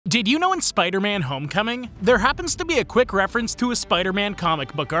Did you know in Spider-Man Homecoming, there happens to be a quick reference to a Spider-Man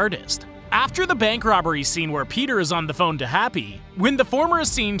comic book artist? After the bank robbery scene where Peter is on the phone to Happy, when the former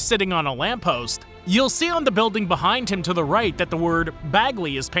is seen sitting on a lamppost, you'll see on the building behind him to the right that the word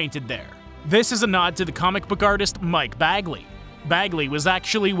Bagley is painted there. This is a nod to the comic book artist Mike Bagley. Bagley was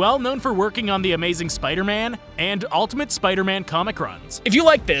actually well known for working on the Amazing Spider-Man and Ultimate Spider-Man comic runs. If you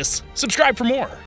like this, subscribe for more.